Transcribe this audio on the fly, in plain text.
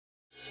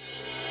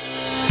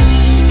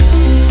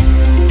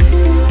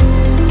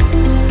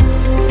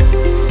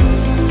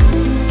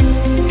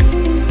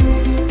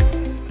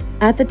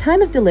At the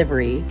time of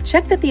delivery,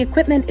 check that the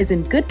equipment is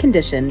in good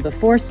condition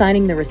before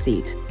signing the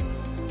receipt.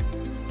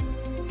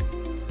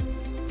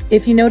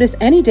 If you notice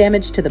any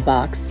damage to the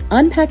box,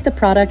 unpack the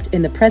product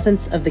in the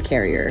presence of the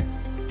carrier.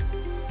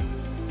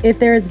 If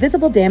there is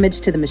visible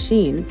damage to the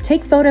machine,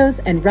 take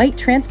photos and write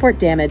transport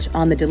damage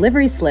on the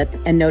delivery slip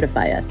and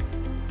notify us.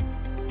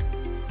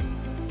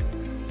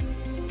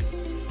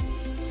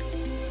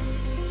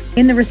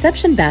 In the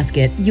reception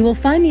basket, you will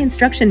find the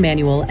instruction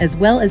manual as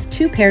well as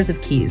 2 pairs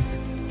of keys.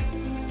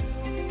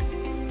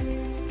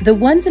 The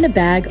ones in a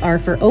bag are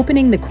for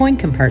opening the coin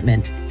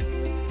compartment.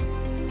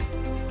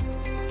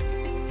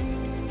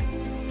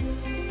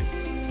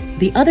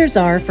 The others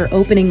are for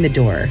opening the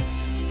door.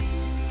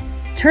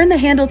 Turn the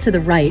handle to the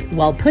right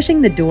while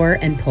pushing the door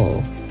and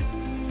pull.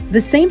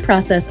 The same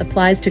process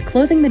applies to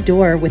closing the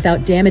door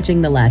without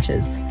damaging the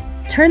latches.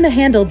 Turn the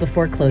handle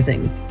before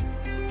closing.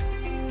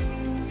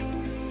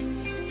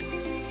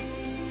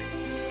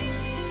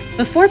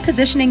 Before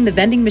positioning the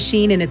vending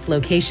machine in its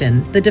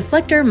location, the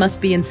deflector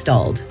must be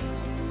installed.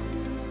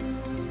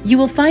 You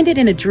will find it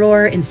in a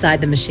drawer inside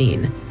the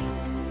machine.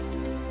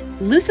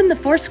 Loosen the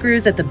 4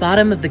 screws at the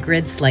bottom of the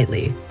grid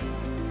slightly.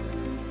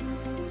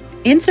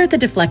 Insert the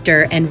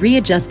deflector and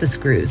readjust the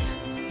screws.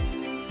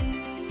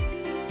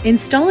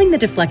 Installing the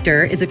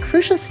deflector is a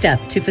crucial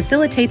step to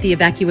facilitate the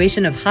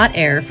evacuation of hot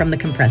air from the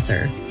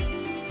compressor.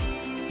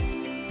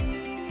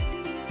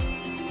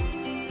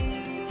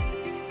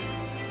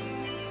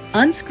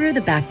 Unscrew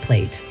the back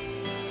plate.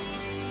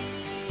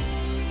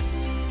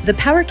 The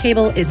power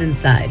cable is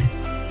inside.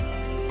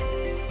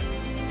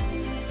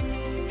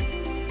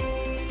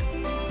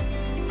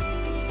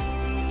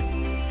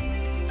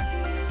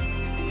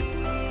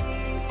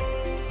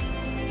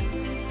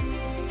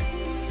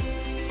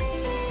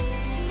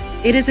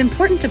 It is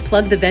important to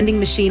plug the vending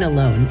machine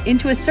alone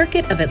into a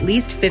circuit of at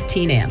least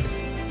 15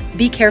 amps.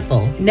 Be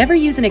careful, never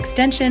use an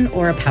extension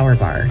or a power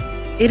bar.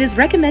 It is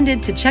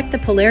recommended to check the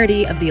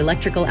polarity of the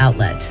electrical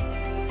outlet.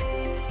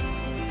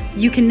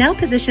 You can now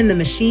position the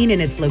machine in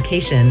its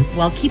location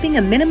while keeping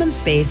a minimum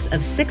space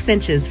of 6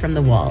 inches from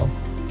the wall.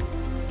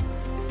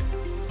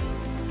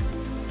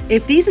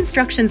 If these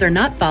instructions are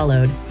not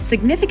followed,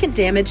 significant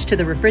damage to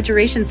the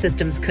refrigeration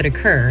systems could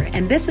occur,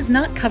 and this is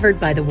not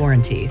covered by the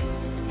warranty.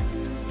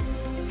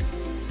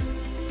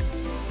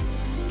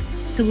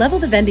 To level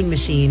the vending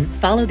machine,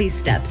 follow these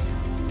steps.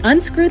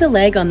 Unscrew the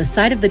leg on the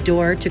side of the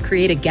door to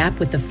create a gap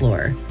with the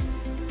floor.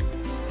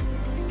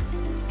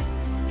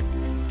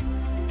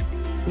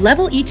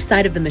 Level each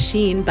side of the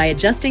machine by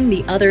adjusting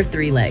the other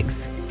 3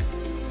 legs.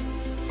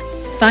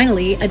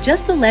 Finally,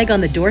 adjust the leg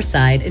on the door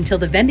side until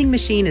the vending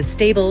machine is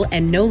stable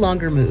and no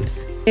longer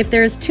moves. If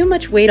there is too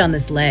much weight on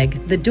this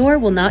leg, the door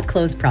will not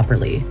close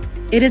properly.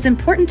 It is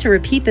important to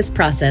repeat this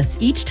process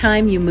each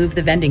time you move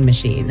the vending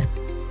machine.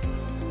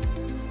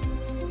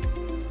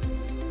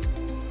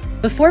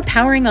 Before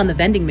powering on the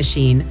vending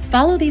machine,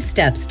 follow these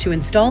steps to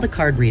install the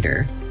card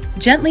reader.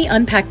 Gently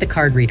unpack the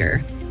card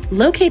reader.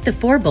 Locate the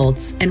 4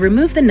 bolts and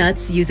remove the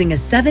nuts using a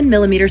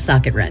 7mm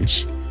socket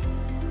wrench.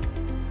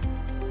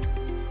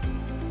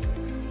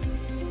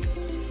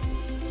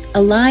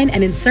 Align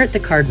and insert the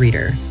card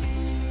reader.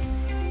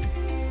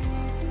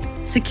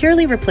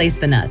 Securely replace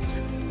the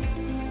nuts.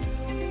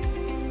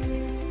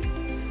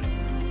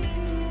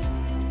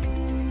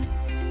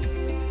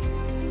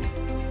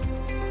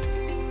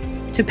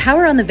 To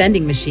power on the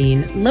vending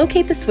machine,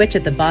 locate the switch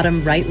at the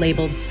bottom right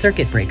labeled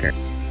Circuit Breaker.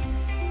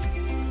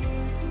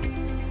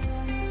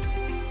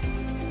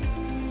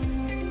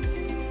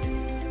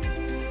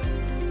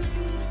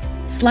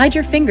 Slide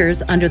your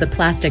fingers under the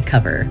plastic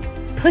cover.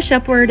 Push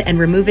upward and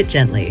remove it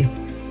gently.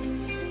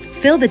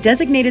 Fill the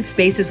designated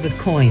spaces with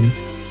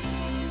coins,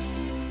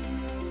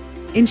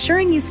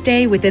 ensuring you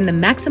stay within the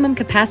maximum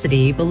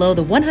capacity below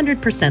the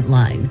 100%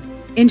 line.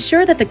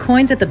 Ensure that the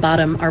coins at the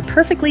bottom are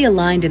perfectly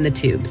aligned in the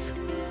tubes.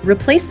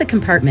 Replace the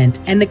compartment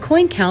and the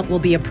coin count will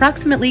be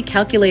approximately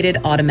calculated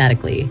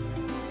automatically.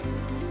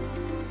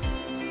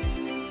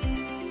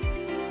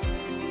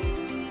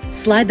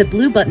 Slide the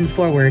blue button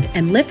forward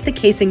and lift the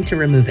casing to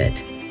remove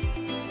it.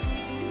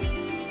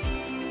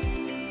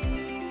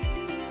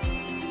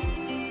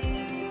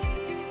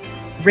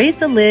 Raise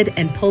the lid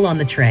and pull on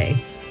the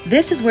tray.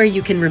 This is where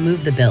you can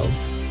remove the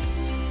bills.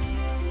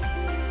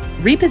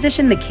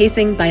 Reposition the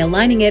casing by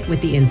aligning it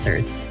with the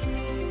inserts.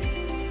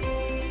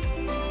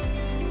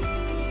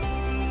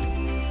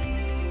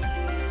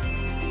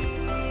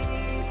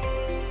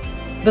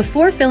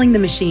 Before filling the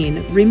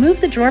machine, remove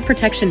the drawer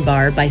protection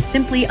bar by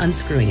simply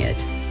unscrewing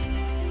it.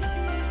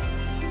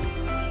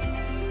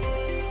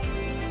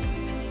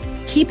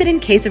 Keep it in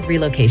case of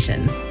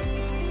relocation.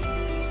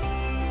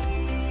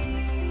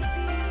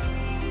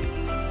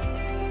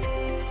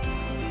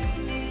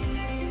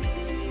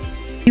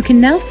 You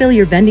can now fill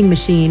your vending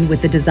machine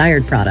with the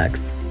desired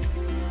products.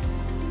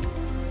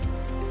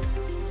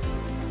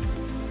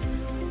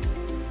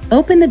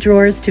 Open the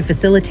drawers to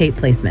facilitate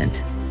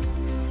placement.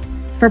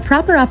 For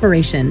proper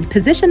operation,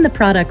 position the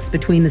products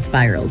between the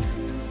spirals.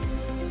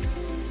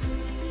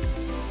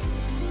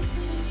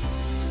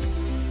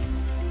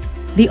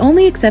 The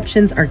only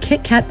exceptions are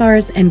Kit Kat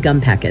bars and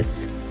gum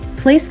packets.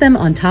 Place them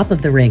on top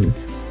of the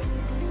rings.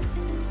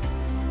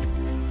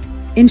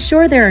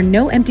 Ensure there are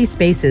no empty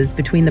spaces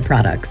between the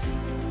products.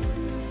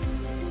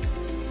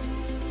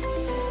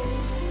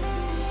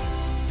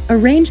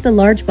 Arrange the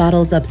large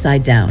bottles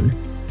upside down.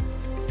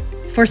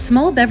 For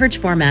small beverage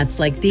formats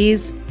like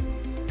these,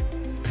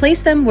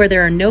 place them where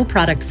there are no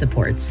product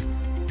supports.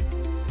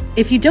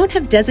 If you don't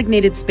have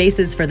designated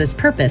spaces for this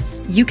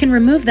purpose, you can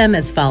remove them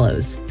as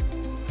follows.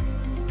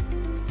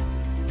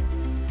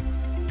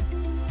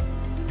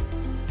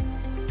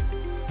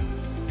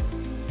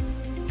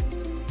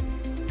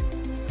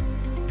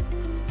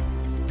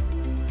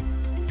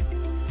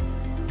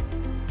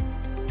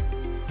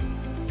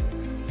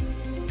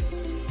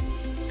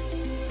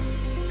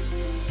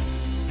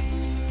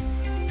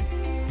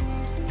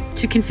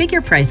 To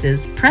configure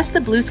prices, press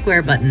the blue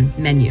square button,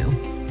 Menu.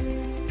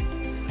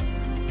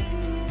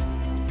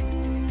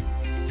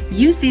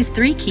 Use these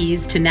 3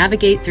 keys to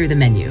navigate through the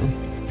menu.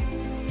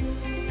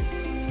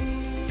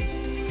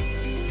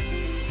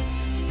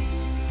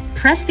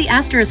 Press the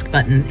asterisk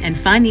button and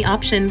find the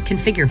option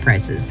Configure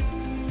Prices.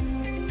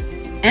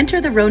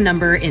 Enter the row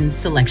number in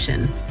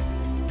Selection.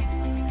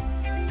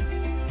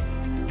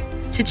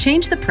 To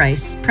change the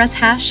price, press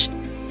hash,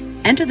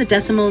 enter the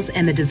decimals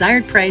and the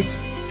desired price,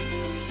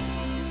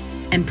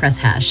 and press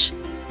hash.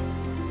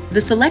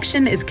 The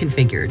selection is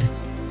configured.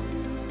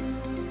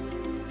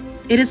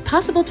 It is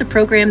possible to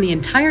program the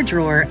entire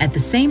drawer at the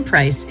same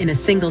price in a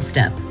single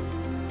step.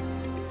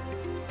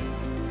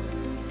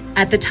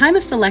 At the time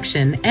of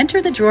selection,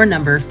 enter the drawer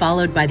number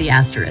followed by the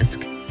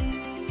asterisk.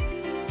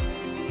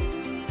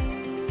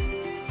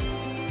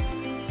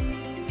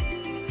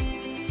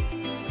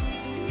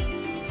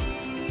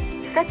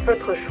 Faites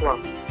votre choix.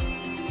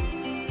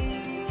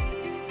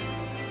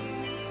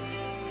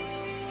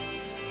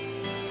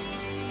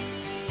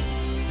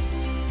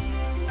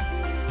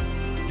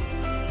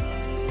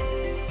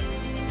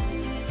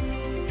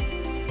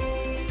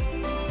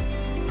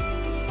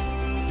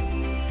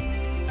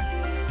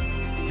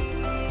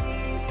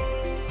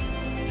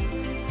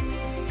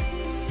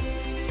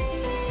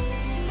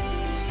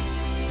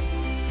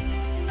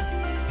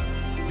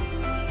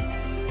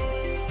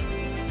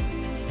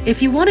 If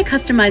you want to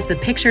customize the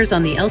pictures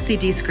on the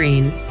LCD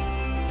screen,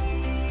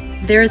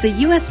 there is a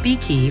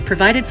USB key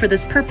provided for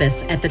this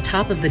purpose at the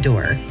top of the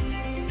door.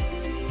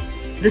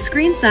 The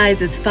screen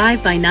size is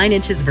 5 by 9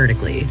 inches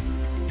vertically.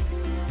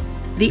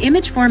 The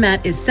image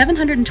format is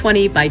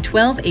 720 by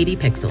 1280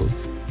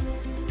 pixels.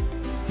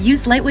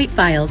 Use lightweight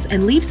files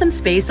and leave some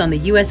space on the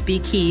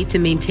USB key to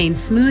maintain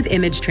smooth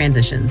image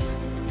transitions.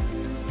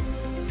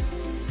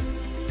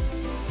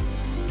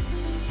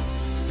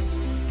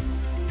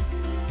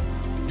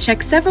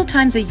 Check several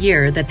times a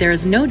year that there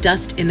is no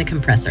dust in the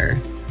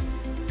compressor.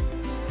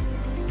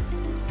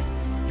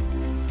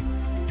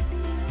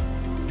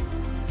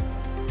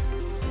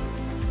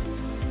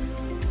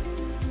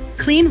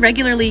 Clean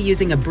regularly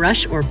using a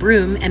brush or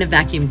broom and a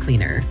vacuum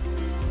cleaner.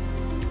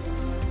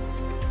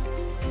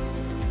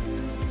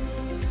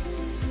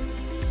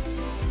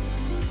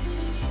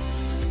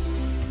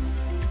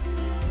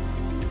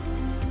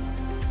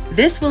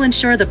 This will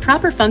ensure the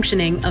proper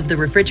functioning of the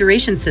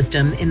refrigeration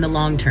system in the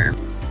long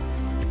term.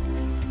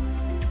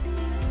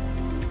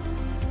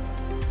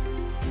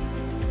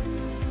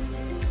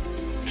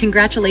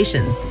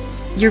 Congratulations!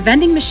 Your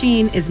vending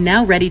machine is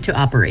now ready to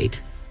operate.